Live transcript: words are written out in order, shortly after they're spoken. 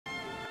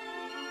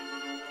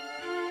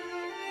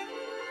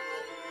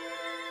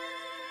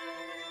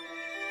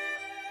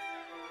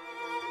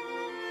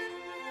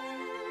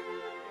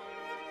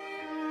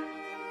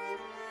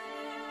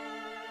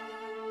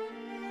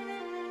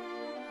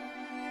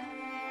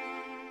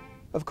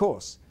Of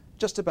course,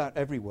 just about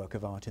every work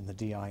of art in the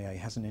DIA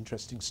has an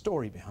interesting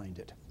story behind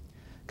it.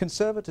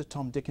 Conservator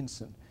Tom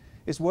Dickinson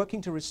is working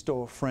to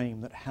restore a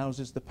frame that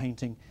houses the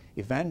painting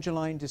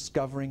Evangeline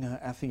Discovering her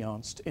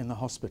Affianced in the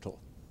hospital.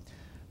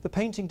 The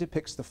painting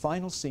depicts the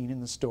final scene in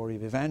the story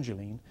of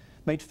Evangeline,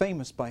 made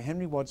famous by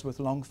Henry Wadsworth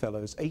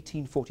Longfellow's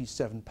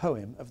 1847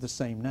 poem of the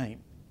same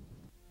name.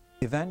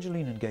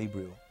 Evangeline and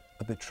Gabriel,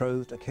 a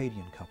betrothed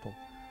Acadian couple,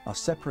 are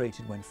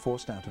separated when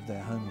forced out of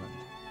their homeland.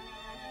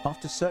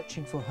 After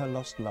searching for her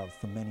lost love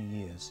for many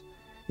years,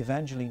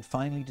 Evangeline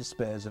finally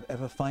despairs of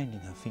ever finding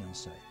her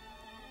fiancé.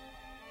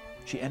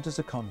 She enters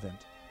a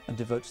convent and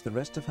devotes the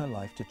rest of her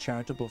life to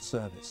charitable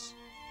service.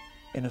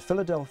 In a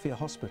Philadelphia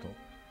hospital,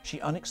 she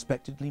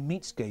unexpectedly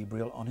meets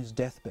Gabriel on his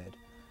deathbed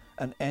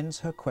and ends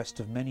her quest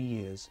of many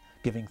years,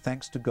 giving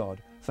thanks to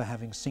God for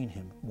having seen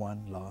him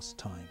one last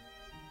time.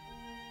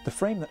 The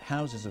frame that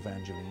houses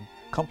Evangeline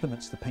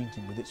complements the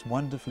painting with its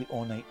wonderfully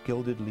ornate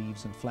gilded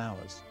leaves and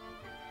flowers.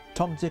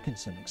 Tom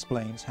Dickinson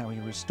explains how he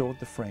restored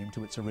the frame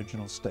to its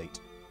original state.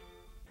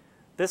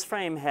 This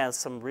frame has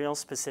some real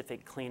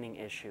specific cleaning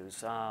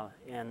issues,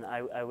 and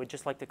I would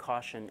just like to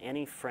caution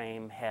any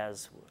frame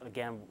has,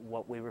 again,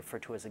 what we refer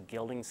to as a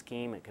gilding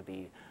scheme. It could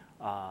be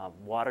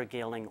water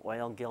gilding,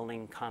 oil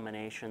gilding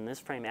combination. This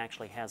frame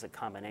actually has a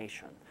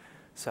combination.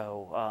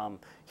 So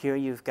here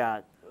you've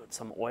got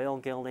some oil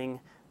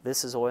gilding.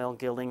 This is oil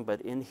gilding,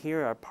 but in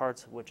here are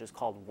parts which is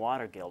called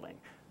water gilding.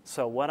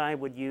 So what I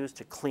would use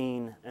to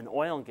clean an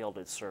oil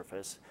gilded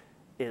surface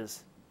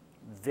is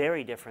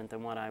very different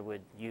than what I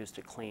would use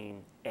to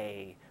clean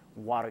a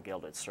water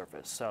gilded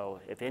surface. So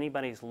if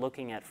anybody's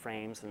looking at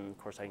frames, and of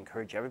course I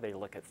encourage everybody to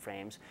look at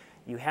frames,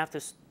 you have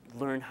to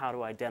learn how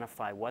to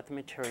identify what the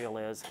material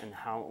is and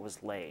how it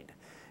was laid.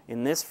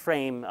 In this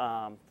frame,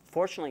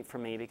 fortunately for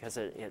me, because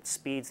it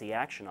speeds the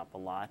action up a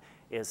lot,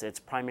 is it's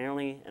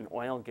primarily an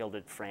oil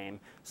gilded frame,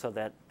 so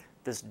that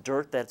this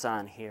dirt that's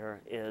on here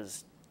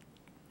is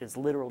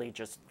literally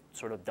just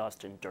sort of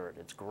dust and dirt.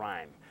 It's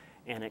grime.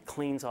 And it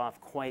cleans off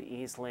quite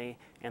easily,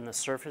 and the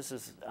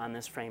surfaces on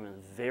this frame is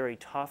very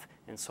tough,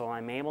 and so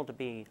I'm able to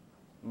be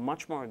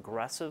much more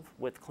aggressive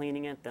with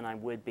cleaning it than I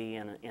would be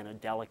in a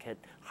delicate,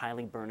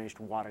 highly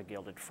burnished,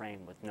 water-gilded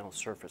frame with no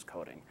surface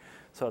coating.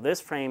 So this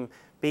frame,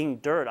 being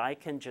dirt, I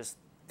can just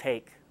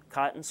take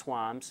cotton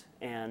swabs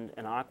and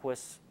an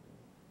aqueous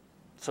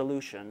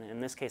solution.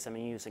 In this case, I'm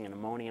using an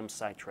ammonium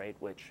citrate,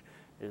 which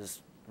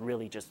is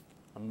really just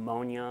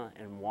ammonia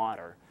and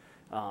water.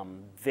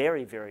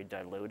 Very, very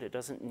dilute. It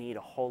doesn't need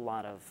a whole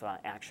lot of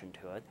action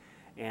to it.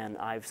 And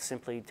I've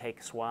simply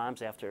take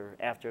swabs after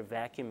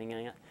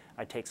vacuuming it.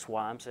 I take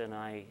swabs and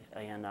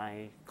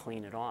I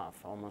clean it off,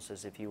 almost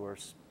as if you were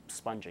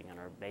sponging it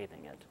or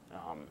bathing it.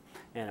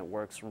 And it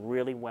works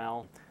really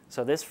well.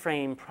 So this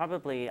frame,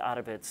 probably out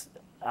of its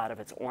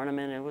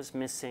ornament, it was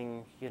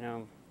missing,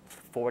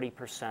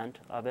 40%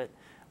 of it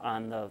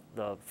on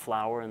the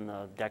flower and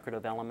the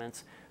decorative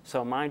elements.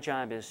 So my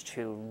job is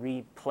to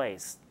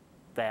replace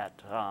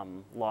that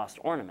lost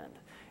ornament,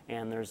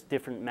 and there's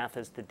different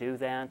methods to do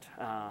that.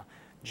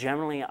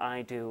 Generally,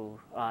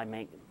 I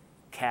make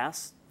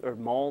casts or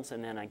molds,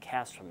 and then I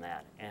cast from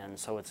that, and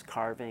so it's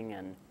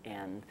carving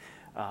and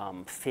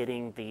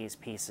fitting these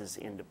pieces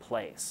into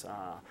place.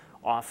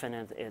 Often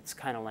it's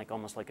kind of like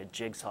almost like a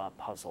jigsaw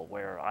puzzle,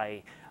 where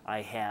I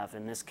have,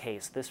 in this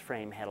case, this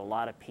frame had a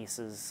lot of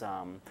pieces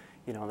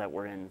that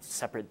were in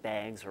separate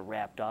bags or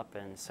wrapped up,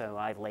 and so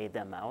I laid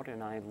them out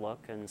and I look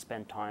and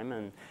spend time,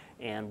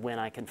 and when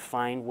I can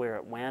find where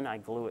it went, I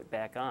glue it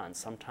back on.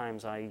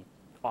 Sometimes I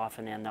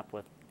often end up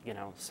with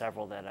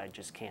several that I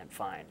just can't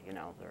find.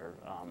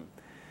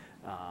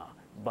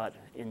 But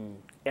in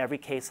every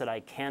case that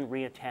I can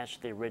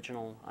reattach the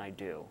original, I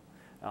do.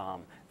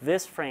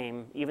 This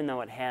frame, even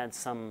though it had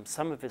some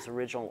of its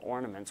original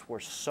ornaments, were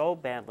so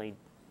badly,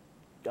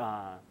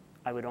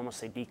 I would almost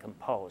say,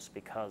 decomposed,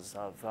 because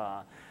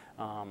of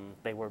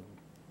they were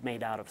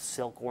made out of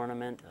silk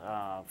ornament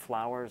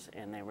flowers,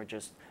 and they were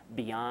just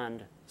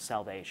beyond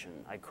salvation.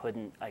 I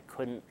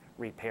couldn't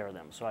repair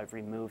them, so I've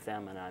removed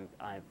them and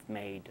I've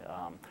made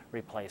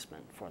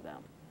replacement for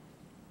them.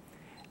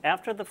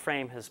 After the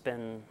frame has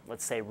been,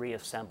 let's say,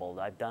 reassembled,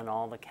 I've done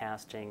all the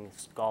casting,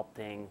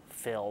 sculpting,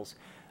 fills,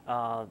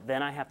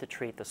 then I have to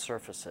treat the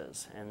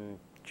surfaces, and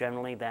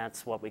generally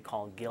that's what we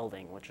call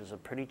gilding, which is a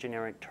pretty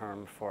generic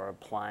term for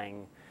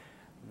applying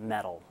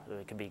metal.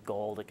 It can be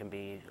gold, it can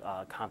be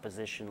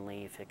composition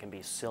leaf, it can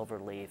be silver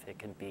leaf, it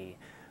can be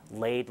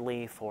laid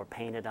leaf or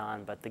painted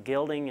on, but the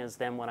gilding is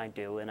then what I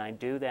do, and I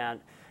do that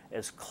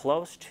as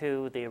close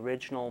to the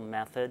original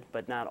method,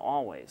 but not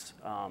always.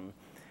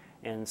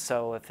 And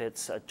so if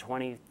it's a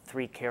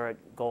 23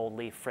 karat gold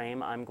leaf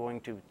frame, I'm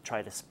going to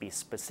try to be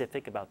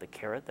specific about the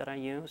carat that I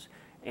use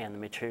and the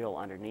material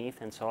underneath,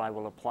 and so I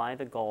will apply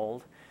the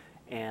gold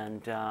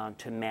and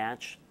to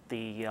match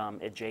the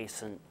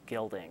adjacent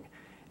gilding.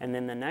 And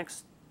then the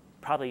next,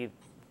 probably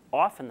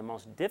often the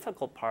most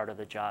difficult part of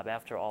the job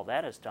after all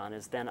that is done,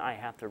 is then I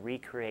have to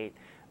recreate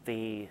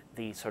the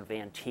sort of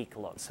antique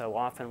look. So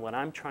often what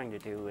I'm trying to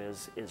do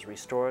is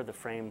restore the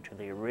frame to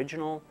the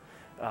original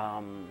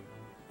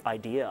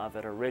idea of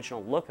it,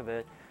 original look of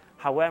it,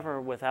 however,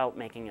 without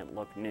making it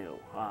look new.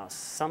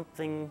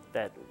 Something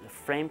that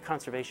frame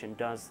conservation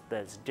does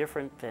that's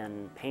different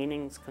than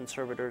paintings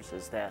conservators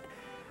is that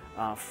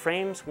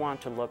frames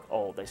want to look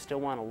old. They still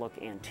want to look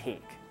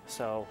antique.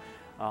 So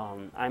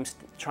I'm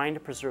trying to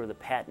preserve the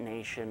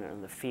patination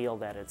and the feel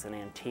that it's an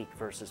antique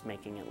versus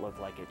making it look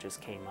like it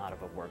just came out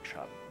of a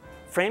workshop.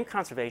 Frame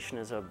conservation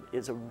is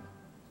a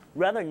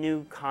rather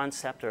new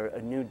concept or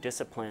a new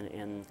discipline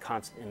in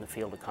the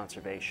field of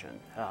conservation.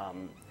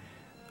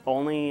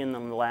 Only in the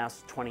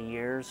last 20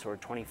 years or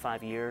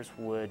 25 years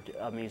would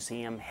a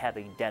museum have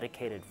a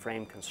dedicated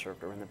frame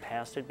conservator. In the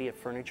past it'd be a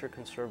furniture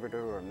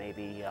conservator or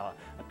maybe a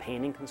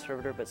painting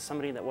conservator, but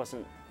somebody that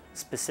wasn't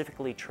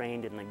specifically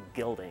trained in the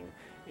gilding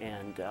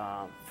and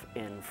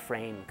in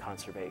frame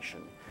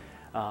conservation.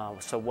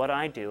 So what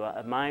I do,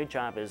 my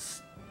job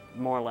is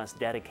more or less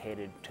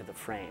dedicated to the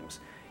frames.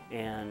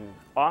 And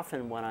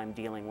often what I'm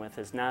dealing with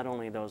is not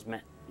only those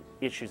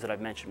issues that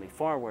I've mentioned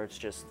before, where it's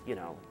just, you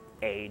know,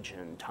 age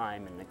and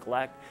time and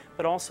neglect,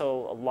 but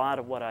also a lot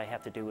of what I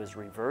have to do is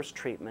reverse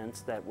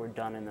treatments that were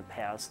done in the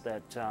past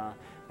that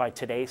by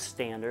today's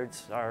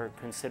standards are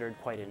considered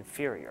quite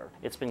inferior.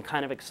 It's been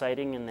kind of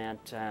exciting in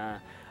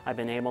that I've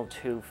been able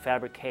to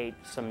fabricate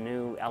some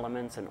new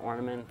elements and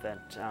ornament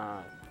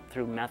that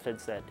through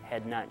methods that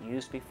had not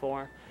used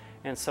before,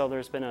 and so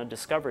there's been a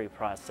discovery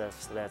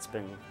process that's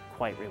been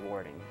quite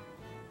rewarding.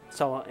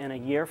 So in a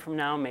year from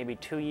now, maybe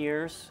 2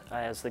 years,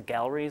 as the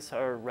galleries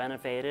are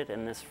renovated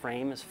and this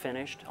frame is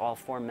finished, all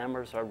 4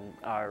 members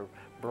are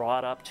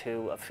brought up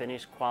to a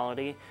finished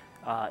quality.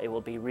 It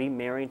will be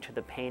remarried to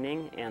the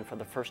painting, and for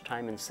the first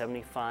time in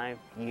 75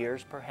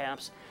 years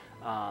perhaps,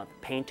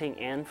 painting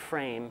and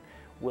frame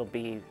will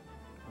be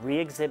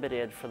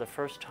re-exhibited for the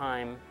first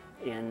time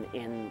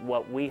in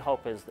what we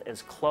hope is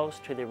as close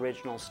to the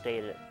original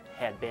state it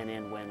had been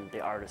in when the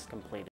artist completed.